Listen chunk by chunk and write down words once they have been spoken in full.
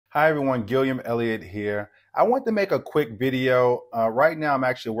Hi everyone, Gilliam Elliott here. I want to make a quick video. Right now I'm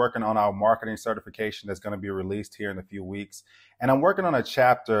actually working on our marketing certification that's going to be released here in a few weeks. And I'm working on a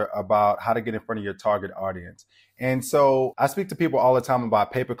chapter about how to get in front of your target audience. And so I speak to people all the time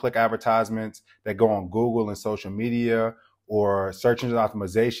about pay-per-click advertisements that go on Google and social media or search engine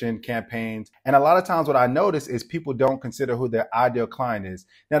optimization campaigns. And a lot of times what I notice is people don't consider who their ideal client is.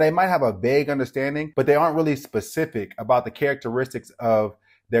 Now they might have a vague understanding, but they aren't really specific about the characteristics of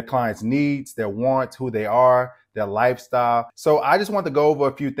their clients' needs, their wants, who they are, their lifestyle. So I just want to go over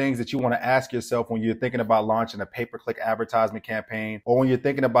a few things that you want to ask yourself when you're thinking about launching a pay-per-click advertisement campaign or when you're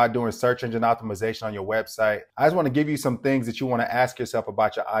thinking about doing search engine optimization on your website. I just want to give you some things that you want to ask yourself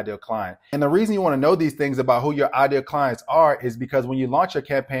about your ideal client. And the reason you want to know these things about who your ideal clients are is because when you launch your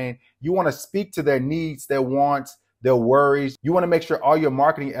campaign, you want to speak to their needs, their wants, their worries. You want to make sure all your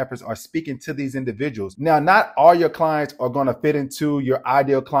marketing efforts are speaking to these individuals. Now, not all your clients are going to fit into your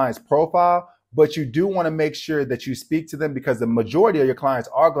ideal client's profile, but you do want to make sure that you speak to them because the majority of your clients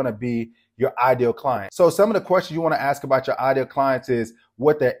are going to be your ideal client. So some of the questions you want to ask about your ideal clients is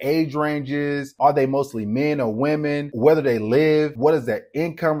what their age range is. Are they mostly men or women? Whether they live, what is their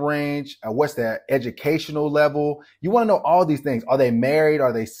income range? What's their educational level? You want to know all these things. Are they married?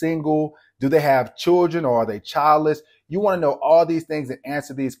 Are they single? Do they have children or are they childless? You want to know all these things and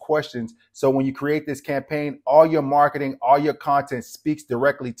answer these questions. So when you create this campaign, all your marketing, all your content speaks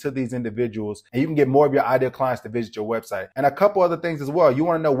directly to these individuals and you can get more of your ideal clients to visit your website. And a couple other things as well. You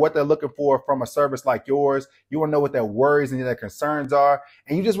want to know what they're looking for from a service like yours. You want to know what their worries and their concerns are.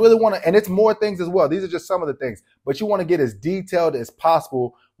 And you just really want to, and it's more things as well. These are just some of the things, but you want to get as detailed as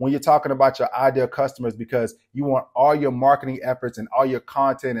possible when you're talking about your ideal customers because you want all your marketing efforts and all your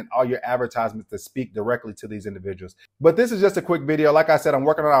content and all your advertisements to speak directly to these individuals. But this is just a quick video. Like I said, I'm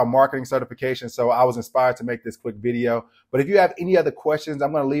working on our marketing certification, so I was inspired to make this quick video. But if you have any other questions,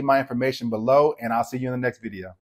 I'm going to leave my information below and I'll see you in the next video.